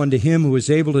 Now unto him who is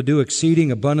able to do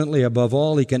exceeding abundantly above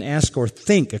all he can ask or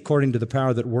think, according to the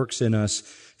power that works in us.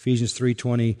 Ephesians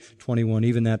 3:20, 21,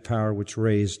 even that power which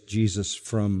raised Jesus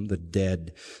from the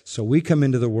dead. So we come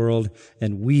into the world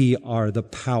and we are the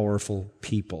powerful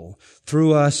people.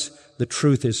 Through us, the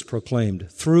truth is proclaimed.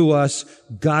 Through us,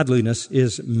 godliness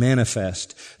is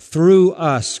manifest. Through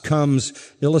us comes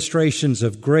illustrations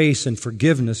of grace and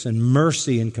forgiveness and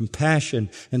mercy and compassion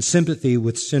and sympathy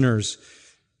with sinners.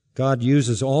 God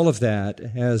uses all of that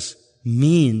as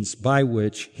means by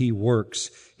which he works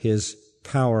his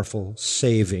powerful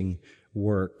saving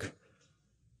work.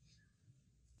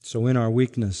 So in our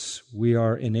weakness, we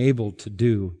are enabled to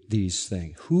do these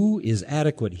things. Who is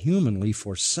adequate humanly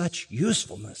for such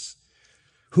usefulness?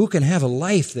 Who can have a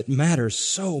life that matters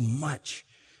so much?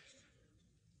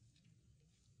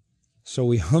 So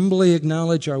we humbly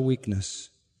acknowledge our weakness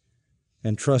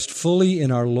and trust fully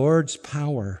in our Lord's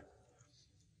power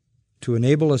to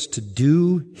enable us to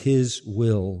do his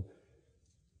will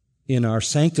in our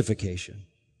sanctification,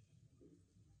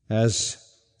 as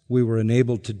we were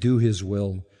enabled to do his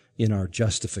will in our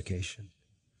justification.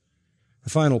 A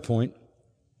final point.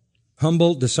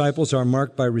 Humble disciples are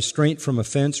marked by restraint from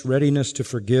offense, readiness to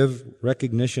forgive,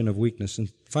 recognition of weakness,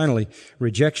 and finally,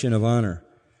 rejection of honor.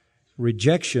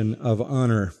 Rejection of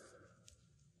honor.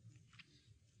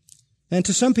 And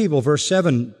to some people, verse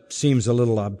 7 seems a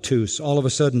little obtuse. All of a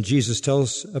sudden, Jesus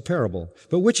tells a parable.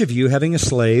 But which of you, having a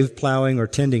slave plowing or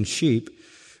tending sheep,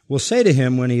 will say to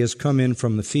him when he has come in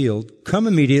from the field, "Come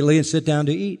immediately and sit down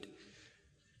to eat"?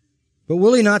 But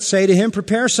will he not say to him,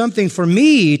 "Prepare something for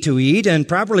me to eat, and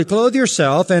properly clothe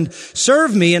yourself, and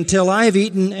serve me until I have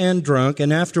eaten and drunk,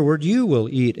 and afterward you will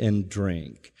eat and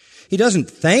drink"? He doesn't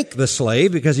thank the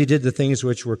slave because he did the things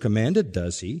which were commanded,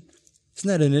 does he? Isn't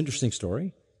that an interesting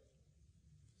story?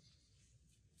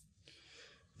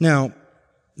 Now,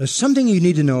 there's something you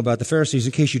need to know about the Pharisees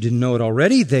in case you didn't know it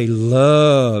already. They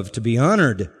love to be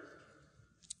honored. It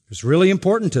was really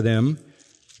important to them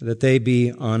that they be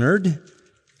honored,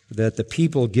 that the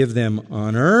people give them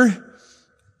honor.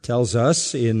 It tells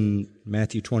us in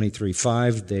Matthew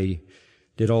 23:5, they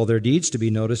did all their deeds to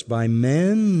be noticed by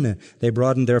men. They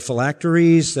broadened their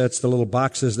phylacteries. That's the little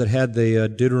boxes that had the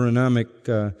Deuteronomic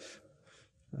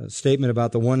statement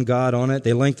about the one God on it.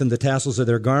 They lengthened the tassels of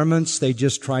their garments. They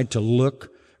just tried to look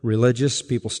religious.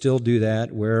 People still do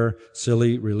that, wear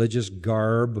silly religious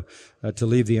garb to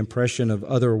leave the impression of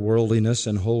otherworldliness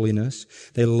and holiness.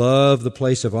 They love the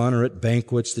place of honor at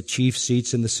banquets, the chief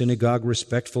seats in the synagogue,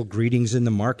 respectful greetings in the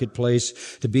marketplace,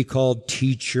 to be called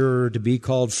teacher, to be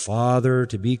called father,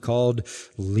 to be called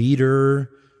leader.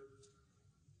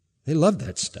 They love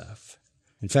that stuff.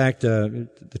 In fact, the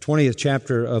 20th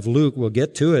chapter of Luke, we'll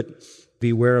get to it,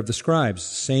 beware of the scribes.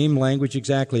 Same language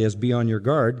exactly as be on your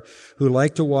guard, who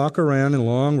like to walk around in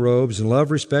long robes and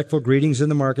love respectful greetings in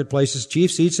the marketplaces,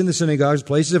 chief seats in the synagogues,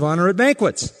 places of honor at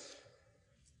banquets.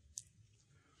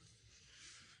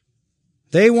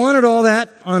 They wanted all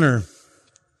that honor.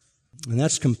 And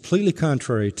that's completely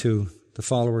contrary to the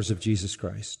followers of Jesus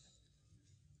Christ.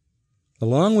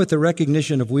 Along with the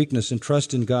recognition of weakness and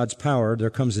trust in God's power, there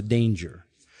comes a danger.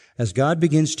 As God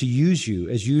begins to use you,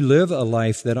 as you live a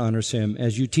life that honors him,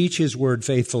 as you teach his word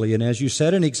faithfully, and as you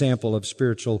set an example of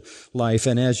spiritual life,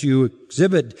 and as you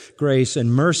exhibit grace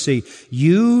and mercy,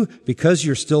 you, because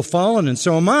you're still fallen, and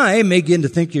so am I, may begin to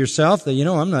think to yourself that,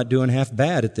 I'm not doing half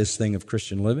bad at this thing of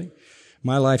Christian living.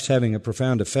 My life's having a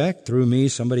profound effect. Through me,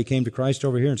 somebody came to Christ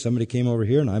over here, and somebody came over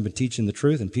here, and I've been teaching the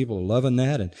truth, and people are loving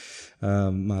that,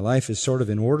 and my life is sort of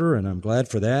in order, and I'm glad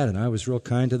for that, and I was real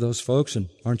kind to those folks, and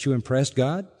aren't you impressed,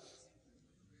 God?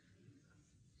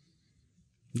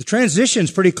 The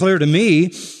transition's pretty clear to me.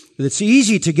 It's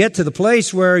easy to get to the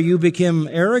place where you become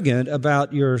arrogant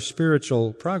about your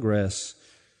spiritual progress.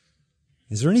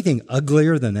 Is there anything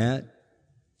uglier than that?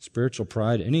 Spiritual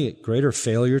pride, any greater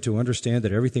failure to understand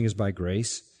that everything is by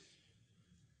grace?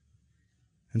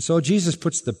 And so Jesus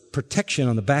puts the protection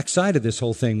on the backside of this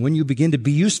whole thing. When you begin to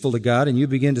be useful to God and you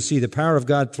begin to see the power of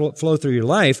God flow through your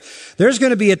life, there's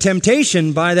going to be a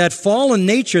temptation by that fallen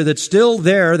nature that's still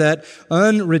there, that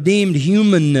unredeemed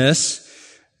humanness,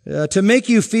 to make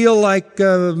you feel like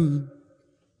you're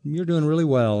doing really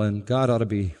well and God ought to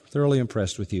be thoroughly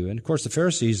impressed with you. And of course the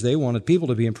Pharisees, they wanted people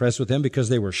to be impressed with them because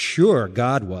they were sure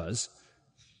God was.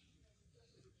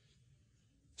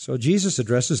 So Jesus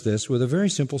addresses this with a very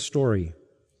simple story.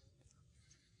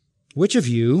 Which of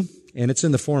you, and it's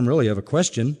in the form really of a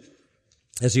question,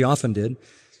 as he often did,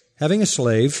 having a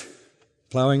slave,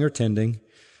 plowing or tending,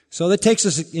 So that takes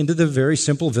us into the very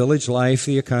simple village life,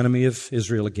 the economy of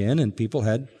Israel again, and people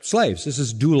had slaves. This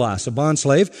is doulos, a bond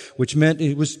slave, which meant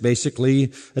it was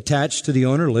basically attached to the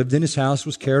owner, lived in his house,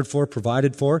 was cared for,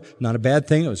 provided for. Not a bad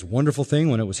thing. It was a wonderful thing.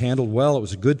 When it was handled well, it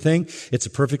was a good thing. It's a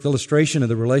perfect illustration of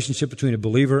the relationship between a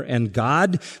believer and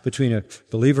God, between a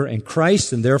believer and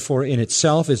Christ, and therefore in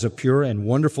itself is a pure and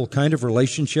wonderful kind of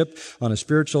relationship on a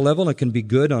spiritual level. It can be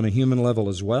good on a human level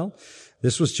as well.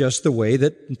 This was just the way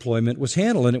that employment was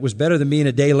handled, and it was better than being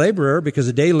a day laborer, because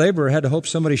a day laborer had to hope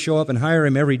somebody show up and hire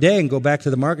him every day and go back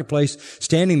to the marketplace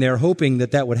standing there hoping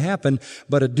that that would happen.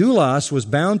 But a doulos was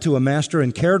bound to a master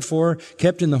and cared for,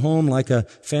 kept in the home like a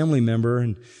family member,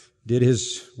 and did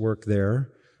his work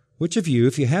there. Which of you,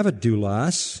 if you have a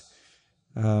doulos,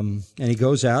 and he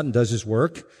goes out and does his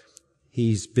work,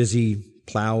 he's busy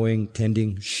plowing,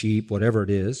 tending sheep, whatever it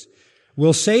is,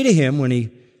 will say to him when he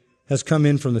has come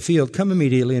in from the field, come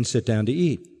immediately and sit down to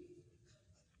eat.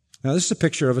 Now, this is a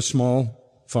picture of a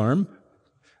small farm,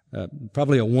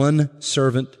 probably a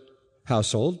one-servant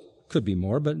household. Could be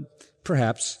more, but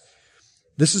perhaps.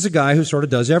 This is a guy who sort of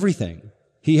does everything.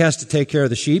 He has to take care of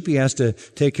the sheep, he has to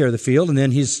take care of the field, and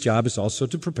then his job is also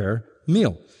to prepare a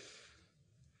meal.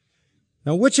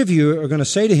 Now, which of you are going to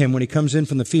say to him when he comes in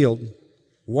from the field,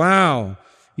 wow,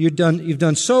 you've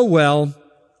done so well,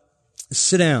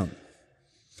 sit down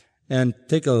and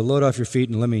take a load off your feet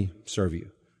and let me serve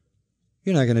you?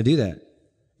 You're not going to do that.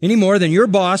 Any more than your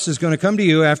boss is going to come to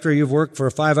you after you've worked for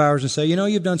 5 hours and say,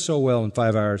 you've done so well in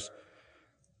 5 hours.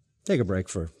 Take a break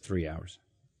for 3 hours.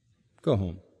 Go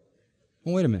home.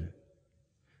 Well, wait a minute.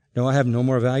 No, I have no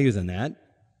more value than that.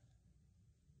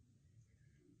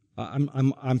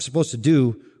 I'm supposed to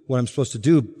do what I'm supposed to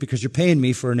do because you're paying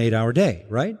me for an 8-hour day,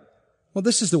 right? Well,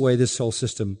 this is the way this whole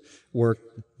system worked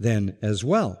then as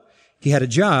well. He had a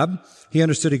job. He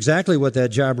understood exactly what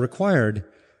that job required.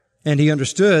 And he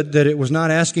understood that it was not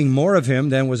asking more of him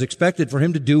than was expected for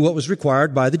him to do what was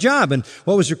required by the job. And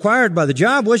what was required by the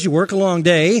job was you work a long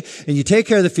day, and you take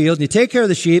care of the field, and you take care of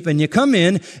the sheep, and you come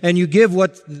in, and you give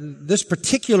what this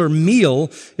particular meal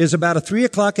is about a 3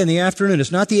 o'clock in the afternoon.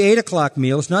 It's not the 8 o'clock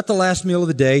meal. It's not the last meal of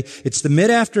the day. It's the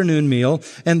mid-afternoon meal.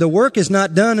 And the work is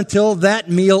not done until that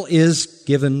meal is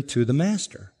given to the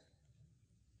master.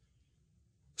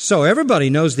 So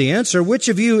everybody knows the answer. Which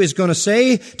of you is going to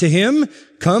say to him,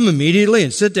 come immediately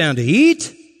and sit down to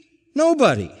eat?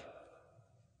 Nobody.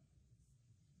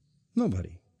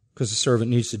 Nobody. Because the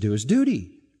servant needs to do his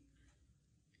duty.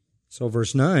 So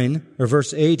verse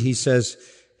 8, he says,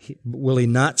 will he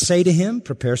not say to him,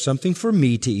 prepare something for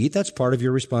me to eat? That's part of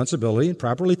your responsibility. And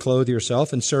properly clothe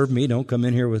yourself and serve me. Don't come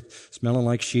in here with smelling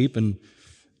like sheep and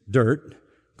dirt.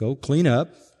 Go clean up.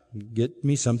 Get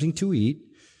me something to eat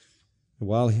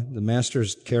while the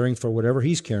master's caring for whatever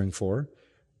he's caring for,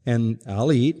 and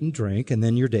I'll eat and drink, and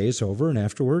then your day is over, and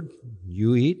afterward,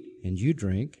 you eat and you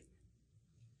drink.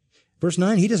 Verse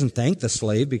 9, he doesn't thank the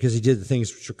slave because he did the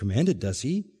things which are commanded, does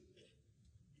he?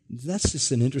 That's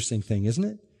just an interesting thing, isn't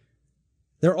it?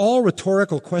 They're all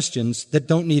rhetorical questions that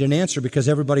don't need an answer because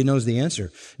everybody knows the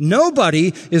answer.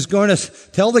 Nobody is going to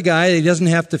tell the guy that he doesn't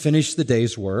have to finish the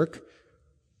day's work.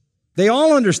 They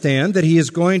all understand that he is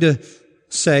going to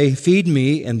say, feed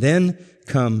me, and then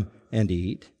come and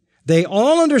eat. They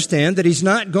all understand that he's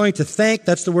not going to thank,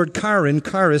 that's the word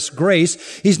charis,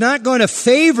 grace. He's not going to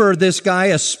favor this guy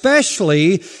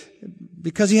especially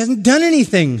because he hasn't done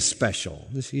anything special.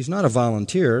 He's not a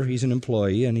volunteer. He's an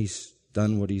employee, and he's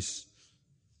done what he's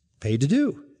paid to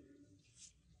do.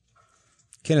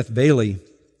 Kenneth Bailey,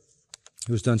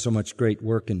 who's done so much great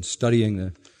work in studying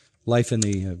the life in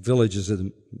the villages of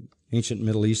the ancient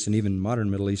Middle East and even modern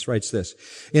Middle East, writes this.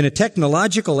 In a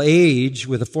technological age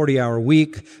with a 40-hour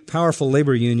week, powerful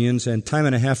labor unions, and time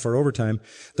and a half for overtime,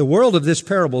 the world of this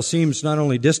parable seems not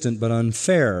only distant but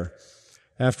unfair.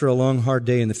 After a long, hard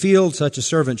day in the field, such a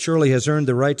servant surely has earned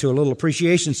the right to a little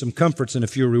appreciation, some comforts, and a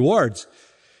few rewards.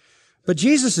 But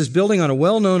Jesus is building on a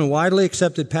well-known and widely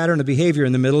accepted pattern of behavior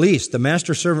in the Middle East. The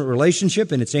master-servant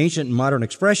relationship, in its ancient and modern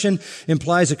expression,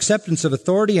 implies acceptance of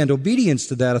authority and obedience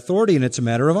to that authority, and it's a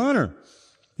matter of honor.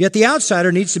 Yet the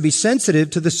outsider needs to be sensitive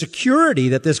to the security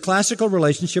that this classical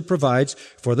relationship provides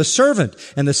for the servant,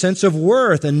 and the sense of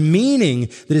worth and meaning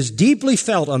that is deeply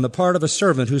felt on the part of a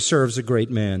servant who serves a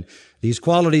great man. These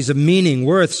qualities of meaning,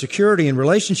 worth, security, and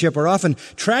relationship are often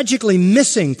tragically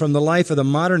missing from the life of the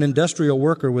modern industrial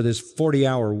worker with his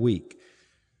 40-hour week.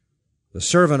 The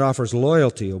servant offers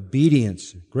loyalty,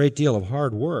 obedience, a great deal of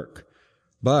hard work.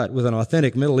 But with an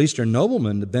authentic Middle Eastern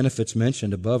nobleman, the benefits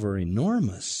mentioned above are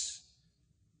enormous.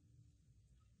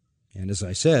 And as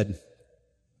I said,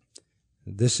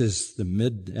 this is the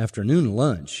mid-afternoon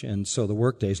lunch, and so the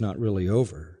workday is not really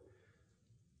over.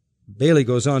 Bailey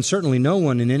goes on, certainly no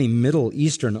one in any Middle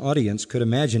Eastern audience could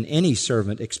imagine any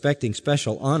servant expecting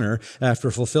special honor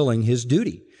after fulfilling his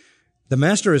duty. The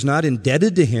master is not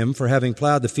indebted to him for having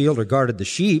plowed the field or guarded the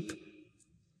sheep.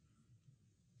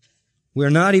 We're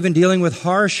not even dealing with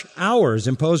harsh hours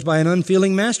imposed by an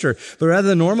unfeeling master, but rather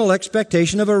the normal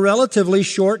expectation of a relatively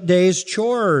short day's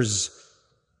chores.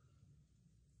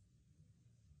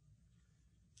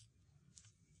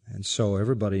 And so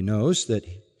everybody knows that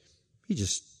he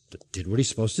just did what he's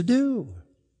supposed to do.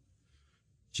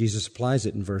 Jesus applies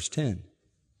it in verse 10.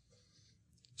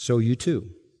 So you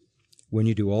too, when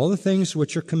you do all the things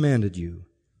which are commanded you,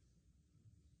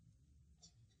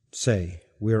 say,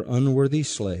 we are unworthy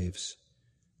slaves.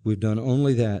 We've done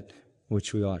only that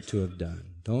which we ought to have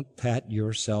done. Don't pat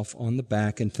yourself on the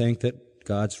back and think that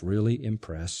God's really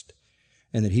impressed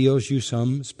and that He owes you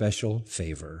some special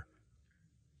favor.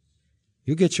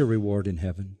 You get your reward in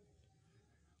heaven.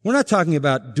 We're not talking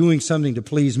about doing something to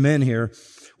please men here.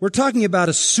 We're talking about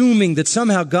assuming that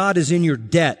somehow God is in your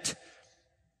debt.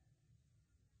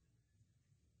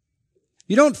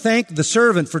 You don't thank the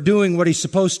servant for doing what he's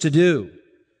supposed to do.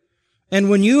 And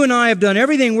when you and I have done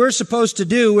everything we're supposed to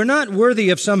do, we're not worthy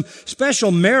of some special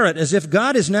merit as if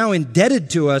God is now indebted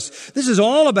to us. This is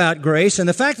all about grace, and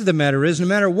the fact of the matter is, no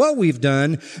matter what we've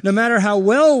done, no matter how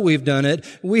well we've done it,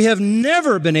 we have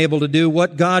never been able to do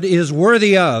what God is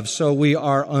worthy of, so we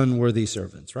are unworthy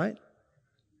servants, right?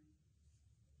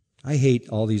 I hate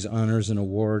all these honors and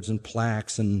awards and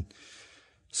plaques and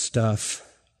stuff.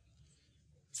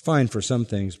 It's fine for some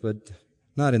things, but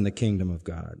not in the kingdom of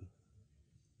God.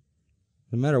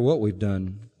 No matter what we've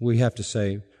done, we have to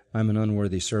say, I'm an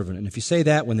unworthy servant. And if you say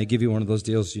that when they give you one of those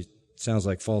deals, it sounds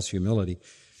like false humility.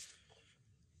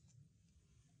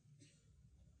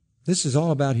 This is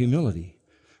all about humility.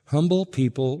 Humble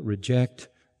people reject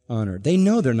honor. They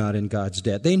know they're not in God's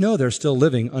debt. They know they're still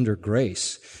living under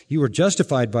grace. You were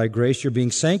justified by grace. You're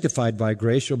being sanctified by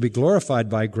grace. You'll be glorified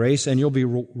by grace, and you'll be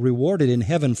rewarded in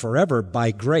heaven forever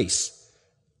by grace.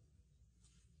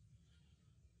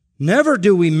 Never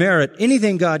do we merit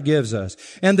anything God gives us.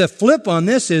 And the flip on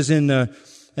this is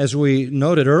as we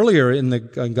noted earlier in the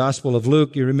Gospel of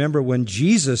Luke, you remember when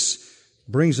Jesus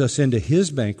brings us into His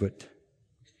banquet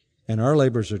and our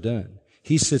labors are done,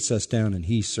 He sits us down and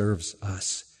He serves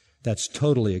us. That's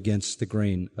totally against the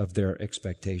grain of their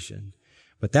expectation.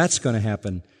 But that's going to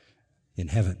happen in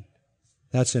heaven.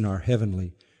 That's in our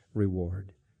heavenly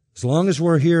reward. As long as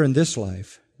we're here in this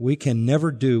life, we can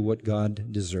never do what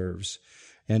God deserves.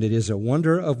 And it is a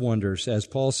wonder of wonders, as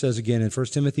Paul says again in 1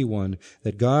 Timothy 1,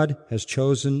 that God has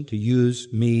chosen to use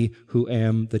me who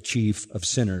am the chief of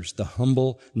sinners. The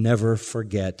humble never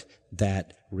forget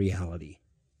that reality.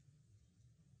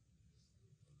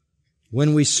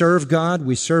 When we serve God,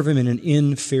 we serve Him in an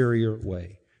inferior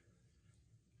way.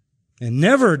 And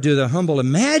never do the humble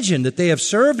imagine that they have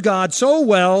served God so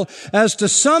well as to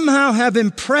somehow have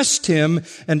impressed Him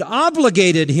and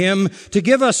obligated Him to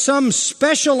give us some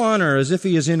special honor as if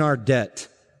He is in our debt.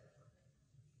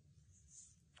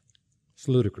 It's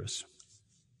ludicrous.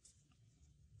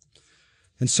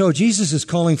 And so Jesus is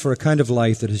calling for a kind of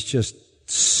life that is just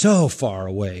so far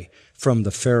away from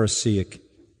the Pharisaic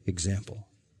example.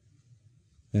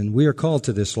 And we are called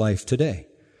to this life today.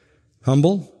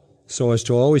 Humble, so as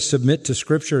to always submit to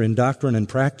Scripture in doctrine and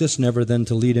practice, never then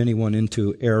to lead anyone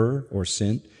into error or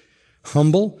sin.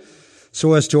 Humble,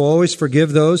 so as to always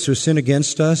forgive those who sin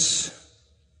against us,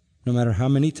 no matter how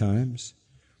many times.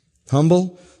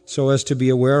 Humble, so as to be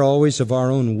aware always of our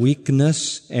own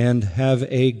weakness and have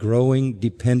a growing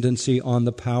dependency on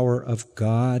the power of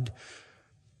God.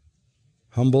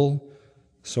 Humble,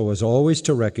 so as always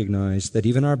to recognize that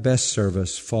even our best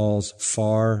service falls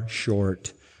far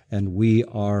short, and we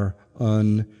are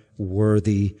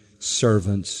unworthy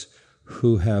servants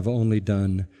who have only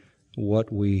done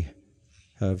what we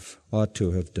ought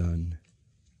to have done,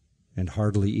 and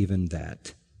hardly even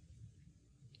that.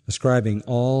 Ascribing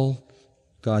all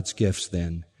God's gifts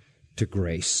then to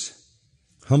grace.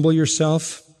 Humble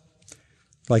yourself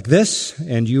like this,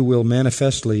 and you will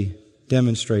manifestly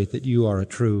demonstrate that you are a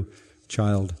true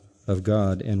child of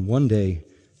God, and one day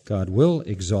God will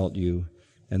exalt you,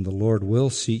 and the Lord will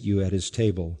seat you at His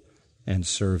table and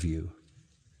serve you.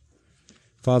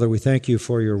 Father, we thank You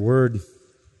for Your word.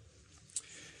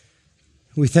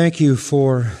 We thank You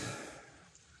for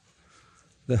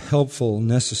the helpful,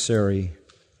 necessary,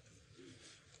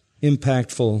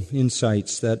 impactful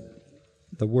insights that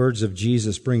the words of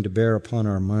Jesus bring to bear upon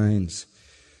our minds.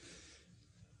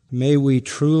 May we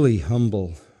truly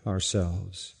humble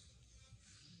ourselves,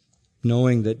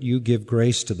 knowing that You give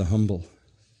grace to the humble,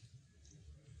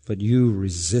 but You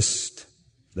resist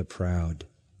the proud.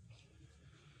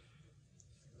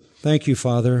 Thank you,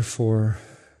 Father, for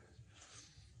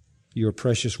your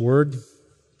precious word.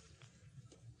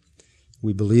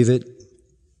 We believe it.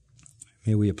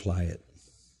 May we apply it.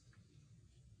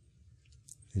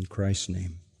 In Christ's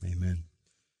name, amen.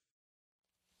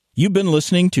 You've been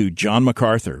listening to John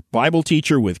MacArthur, Bible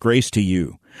teacher with Grace to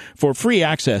You. For free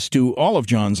access to all of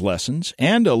John's lessons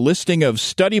and a listing of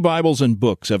study Bibles and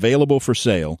books available for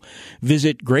sale,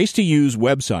 visit Grace to You's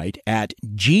website at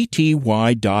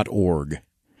gty.org.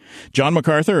 John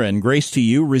MacArthur and Grace to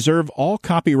You reserve all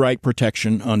copyright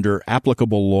protection under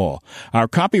applicable law. Our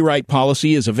copyright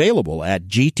policy is available at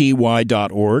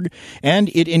gty.org, and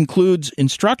it includes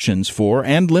instructions for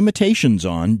and limitations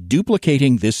on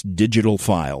duplicating this digital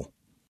file.